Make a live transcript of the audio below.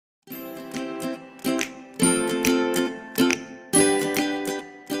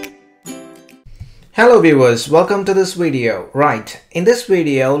Hello viewers, welcome to this video. Right, in this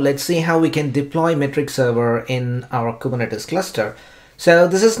video, let's see how we can deploy metric server in our Kubernetes cluster. So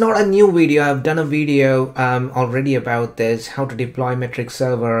this is not a new video. I've done a video already about this, how to deploy metric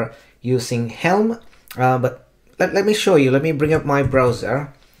server using Helm. But let me show you. Let me bring up my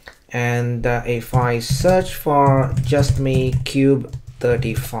browser. And if I search for just me Kube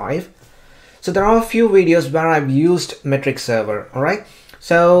 35, so there are a few videos where I've used metric server, all right?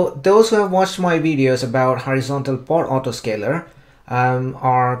 So those who have watched my videos about horizontal pod autoscaler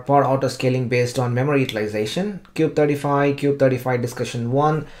or pod autoscaling based on memory utilization, Kube 35 discussion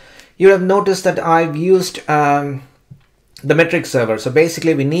 1, you have noticed that I've used the metric server. So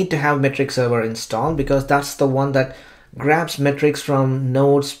basically we need to have metric server installed because that's the one that grabs metrics from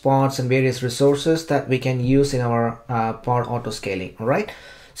nodes, pods, and various resources that we can use in our pod autoscaling, all right?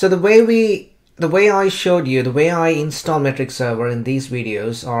 So the way I showed you, the way I install metric server in these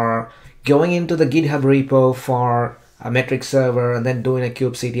videos are going into the GitHub repo for a metric server and then doing a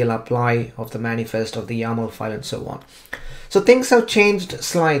kubectl apply of the manifest of the YAML file and so on. So things have changed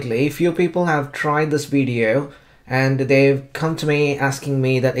slightly. Few people have tried this video and they've come to me asking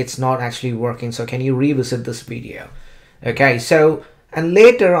me that it's not actually working. So can you revisit this video? Okay, so, and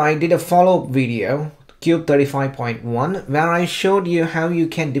later I did a follow-up video, Kube 35.1, where I showed you how you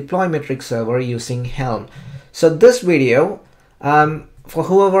can deploy metric server using Helm. So this video, for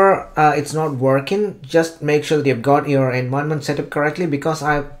whoever it's not working, just make sure that you've got your environment set up correctly, because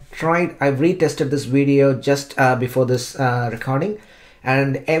I've retested this video just before this recording,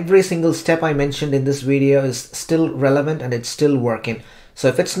 and every single step I mentioned in this video is still relevant and it's still working. So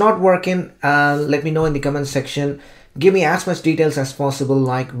if it's not working, let me know in the comment section. Give me as much details as possible,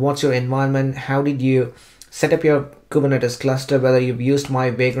 like what's your environment, how did you set up your Kubernetes cluster, whether you've used my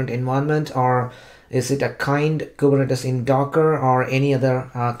Vagrant environment or is it a kind Kubernetes in Docker or any other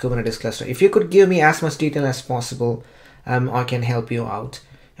Kubernetes cluster. If you could give me as much detail as possible, I can help you out.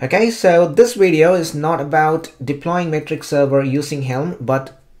 Okay, so this video is not about deploying metric server using Helm,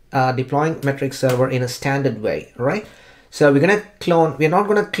 but deploying metric server in a standard way, right? So we're not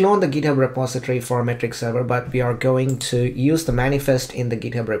going to clone the GitHub repository for metric server, but we are going to use the manifest in the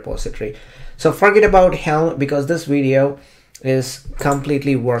GitHub repository. So forget about Helm because this video is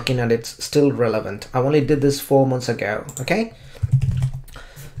completely working and it's still relevant. I only did this 4 months ago, okay?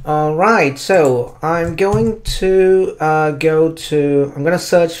 All right, so I'm going to I'm going to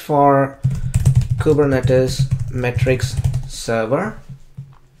search for Kubernetes Metrics server.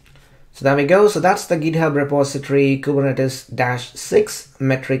 So there we go. So that's the GitHub repository Kubernetes-6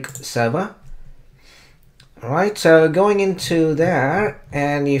 metric server. All right, so going into there,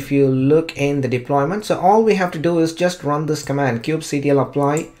 and if you look in the deployment, so all we have to do is just run this command kubectl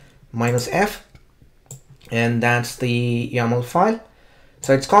apply -f, and that's the YAML file.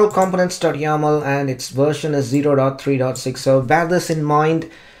 So it's called components.yaml and its version is 0.3.6. So bear this in mind.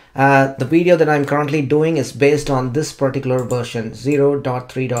 The video that I'm currently doing is based on this particular version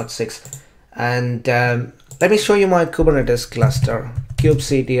 0.3.6, and let me show you my Kubernetes cluster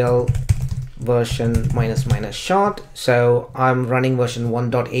kubectl version -- short. So I'm running version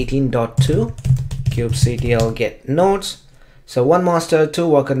 1.18.2 kubectl get nodes, so one master, two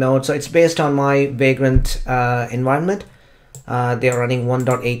worker nodes. So it's based on my Vagrant environment. They're running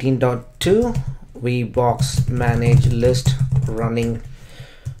 1.18.2 vbox manage list running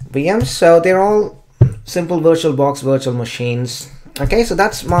VMs. So they're all simple VirtualBox virtual machines. Okay, so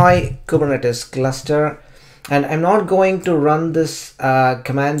that's my Kubernetes cluster, and I'm not going to run this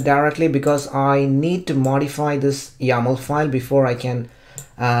command directly because I need to modify this YAML file before I can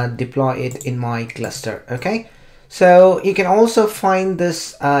deploy it in my cluster. Okay, so you can also find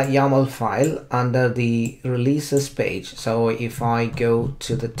this YAML file under the releases page. So if I go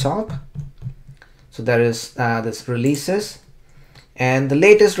to the top, so there is this releases. And the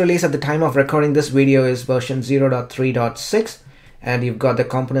latest release at the time of recording this video is version 0.3.6, and you've got the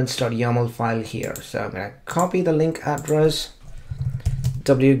components.yaml file here. So I'm going to copy the link address,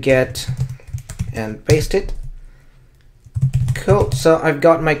 wget, and paste it. Cool. So I've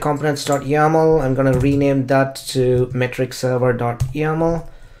got my components.yaml. I'm going to rename that to metric server.yaml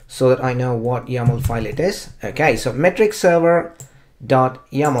so that I know what YAML file it is. Okay, so metric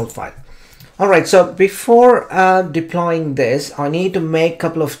server.yaml file. All right, so before deploying this, I need to make a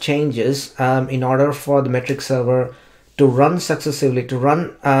couple of changes in order for the metric server to run successfully,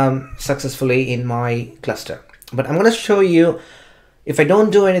 in my cluster. But I'm going to show you, if I don't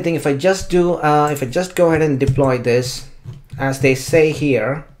do anything, if I just go ahead and deploy this, as they say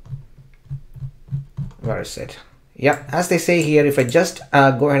here, where is it? Yeah, as they say here, if I just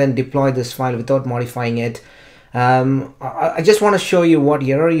go ahead and deploy this file without modifying it, I just want to show you what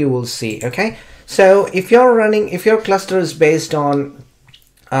error you will see. Okay, So if your cluster is based on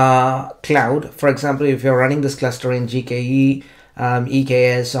cloud, for example, if you're running this cluster in GKE,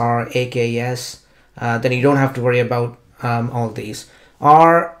 EKS or AKS, then you don't have to worry about all these.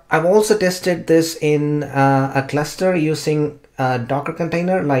 Or I've also tested this in a cluster using a Docker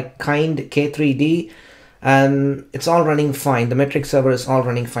container like kind K3D. It's all running fine. The metric server is all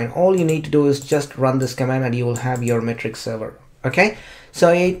running fine. All you need to do is just run this command and you will have your metric server. Okay,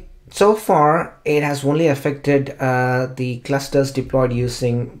 so far it has only affected the clusters deployed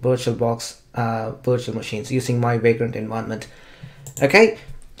using VirtualBox virtual machines using my Vagrant environment. Okay,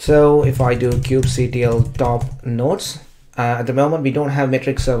 so if I do kubectl top nodes, at the moment we don't have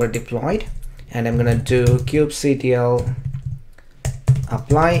metric server deployed, and I'm gonna do kubectl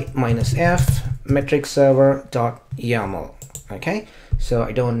apply -f metric server.yaml. Okay, so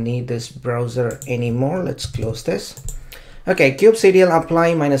I don't need this browser anymore. Let's close this. Okay, kubectl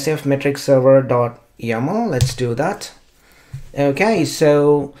apply -f metric server.yaml. Let's do that. Okay,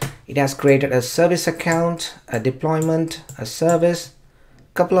 so it has created a service account, a deployment, a service,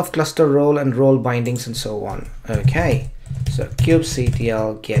 couple of cluster role and role bindings, and so on. Okay, so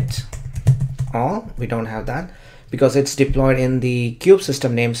kubectl get all. We don't have that because it's deployed in the kube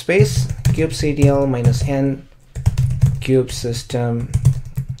system namespace. Kubectl -n kube system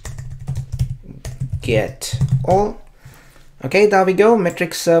get all. Okay, there we go.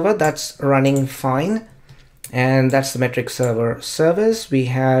 Metric server, that's running fine. And that's the metric server service. We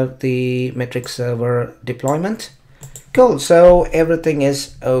have the metric server deployment. Cool, so everything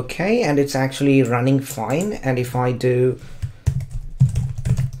is okay and it's actually running fine. And if I do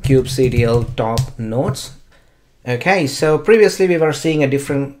kubectl top nodes, okay, so previously we were seeing a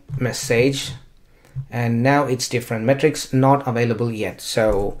different message and now it's different. Metrics not available yet.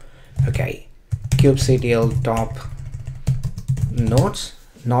 So okay, kubectl top nodes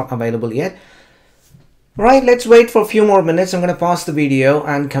not available yet. Right, let's wait for a few more minutes. I'm going to pause the video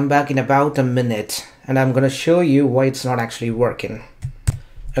and come back in about a minute and I'm going to show you why it's not actually working.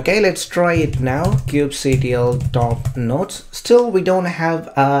 Okay, let's try it now. Kubectl top nodes. Still we don't have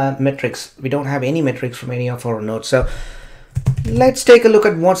metrics. We don't have any metrics from any of our nodes. So let's take a look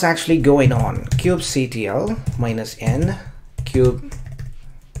at what's actually going on. Kubectl -n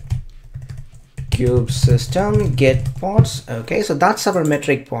kube system get pods. Okay, so that's our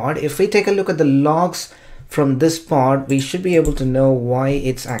metric pod. If we take a look at the logs from this pod, we should be able to know why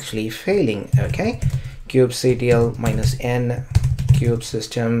it's actually failing. Okay, kubectl -n kube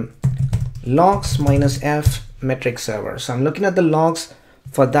system logs -f metric server. So I'm looking at the logs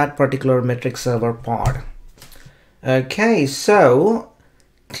for that particular metric server pod. Okay, so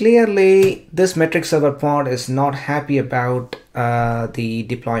clearly this metric server pod is not happy about the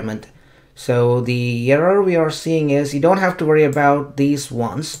deployment. So the error we are seeing is, you don't have to worry about these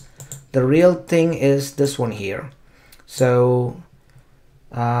ones. The real thing is this one here. So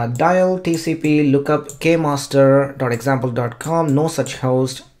dial TCP lookup kmaster.example.com, no such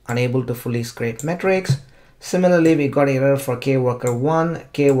host, unable to fully scrape metrics. Similarly, we got error for kworker1,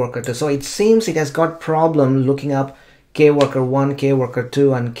 kworker2. So it seems it has got problem looking up kworker1,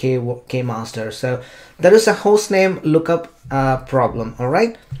 kworker2, and kmaster. So there is a hostname lookup problem. All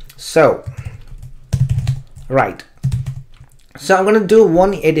right. So right. So I'm going to do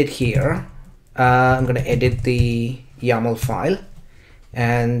one edit here. I'm going to edit the YAML file.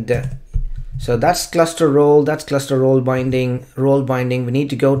 And so that's cluster role, that's cluster role binding, We need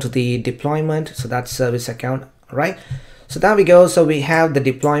to go to the deployment. So that's service account, right? So there we go. So we have the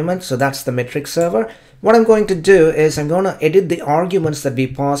deployment. So that's the metric server. What I'm going to do is I'm going to edit the arguments that we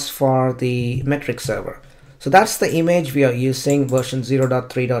pass for the metric server. So that's the image we are using, version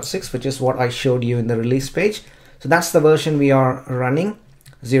 0.3.6, which is what I showed you in the release page. So that's the version we are running,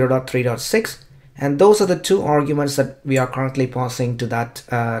 0.3.6. And those are the two arguments that we are currently passing to that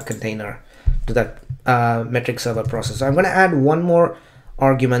container, to that metric server process. So I'm going to add one more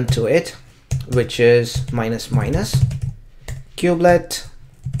argument to it, which is kubelet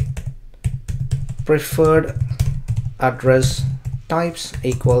preferred address types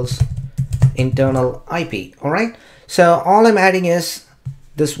equals internal IP. All right. So all I'm adding is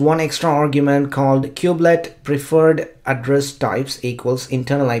this one extra argument called kubelet preferred address types equals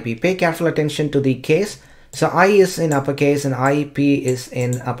internal IP. Pay careful attention to the case. So I is in uppercase and IP is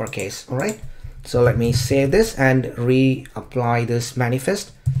in uppercase. All right. So let me save this and reapply this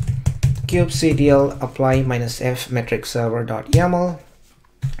manifest. Kubectl apply -f metric server.yaml.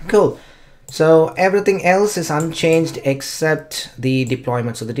 Cool. So everything else is unchanged except the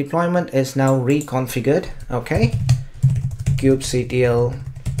deployment. So the deployment is now reconfigured. Okay. Kubectl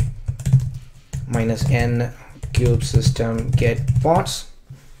 -n kube system get pods.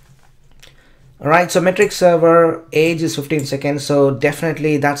 All right, so metric server age is 15 seconds. So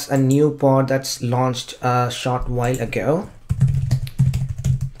definitely that's a new pod that's launched a short while ago.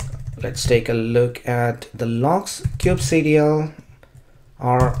 Let's take a look at the logs. kubectl,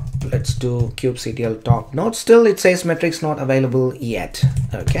 or let's do kubectl top node. Still it says metrics not available yet.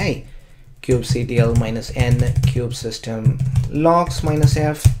 Okay, kubectl -n kube system logs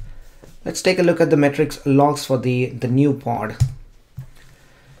 -f. Let's take a look at the metrics logs for the new pod.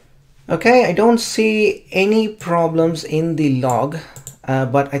 Okay, I don't see any problems in the log,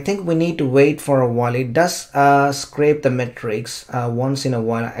 but I think we need to wait for a while. It does scrape the metrics once in a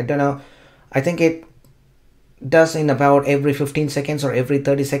while. I don't know. I think it does in about every 15 seconds or every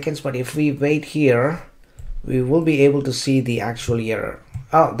 30 seconds. But if we wait here, we will be able to see the actual error.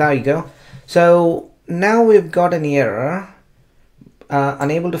 Oh, there you go. So now we've got an error.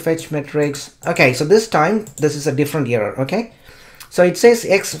 Unable to fetch metrics. Okay, so this time this is a different error. Okay. So it says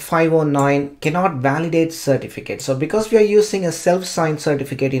X509 cannot validate certificate. So because we are using a self-signed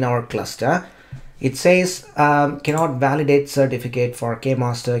certificate in our cluster, it says cannot validate certificate for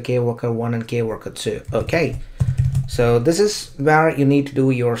kmaster, kworker1 and kworker2. Okay, so this is where you need to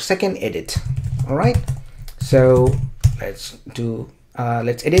do your second edit. All right, so let's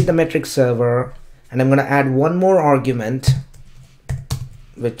edit the metric server, and I'm going to add one more argument,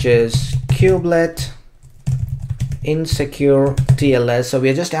 which is kubelet insecure TLS. So we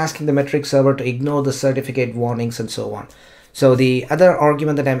are just asking the metric server to ignore the certificate warnings and so on. So the other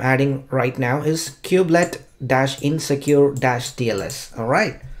argument that I'm adding right now is kubelet-insecure-TLS. All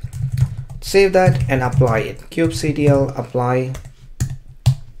right, save that and apply it. kubectl apply.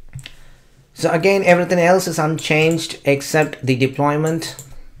 So again, everything else is unchanged except the deployment.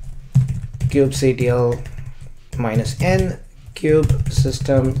 kubectl -n kube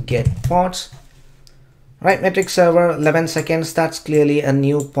system get pods. Right, metric server 11 seconds. That's clearly a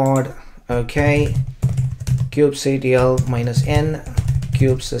new pod. Okay, kubectl -n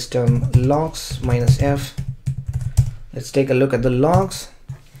kube system logs -f. Let's take a look at the logs.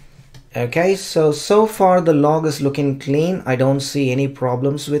 Okay, so far the log is looking clean. I don't see any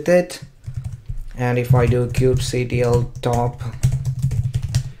problems with it. And if I do kubectl top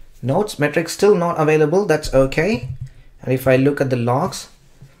nodes, metrics still not available. That's okay. And if I look at the logs,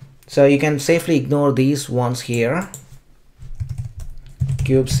 so you can safely ignore these ones here.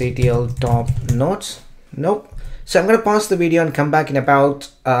 kubectl top nodes. Nope. So I'm going to pause the video and come back in about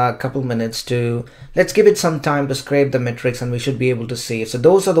a couple minutes to, let's give it some time to scrape the metrics, and we should be able to see it. So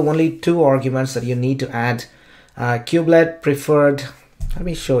those are the only two arguments that you need to add. Kubelet preferred, let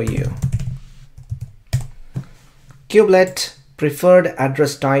me show you. Kubelet preferred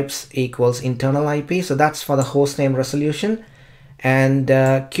address types equals internal IP. So that's for the hostname resolution. And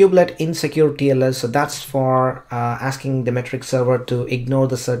kubelet insecure TLS, so that's for asking the metric server to ignore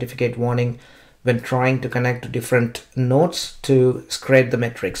the certificate warning when trying to connect to different nodes to scrape the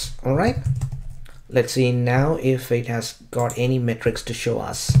metrics. All right, let's see now if it has got any metrics to show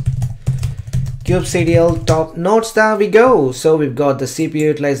us. kubectl top nodes, there we go. So we've got the CPU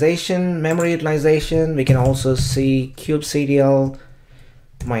utilization, memory utilization. We can also see kubectl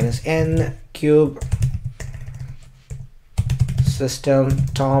 -n kube system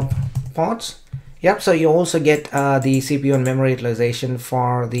top pods. Yep, so you also get the CPU and memory utilization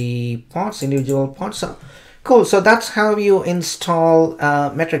for the pods, individual pods. So cool. So that's how you install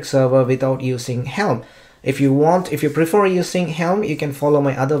metric server without using Helm. If you prefer using Helm, you can follow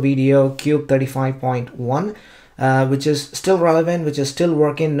my other video, Kube 35.1, which is still relevant, which is still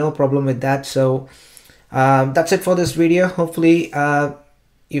working, no problem with that. So that's it for this video. Hopefully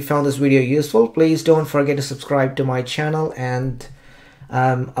you found this video useful. Please don't forget to subscribe to my channel, and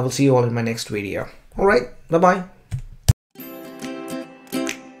I will see you all in my next video. All right, bye-bye.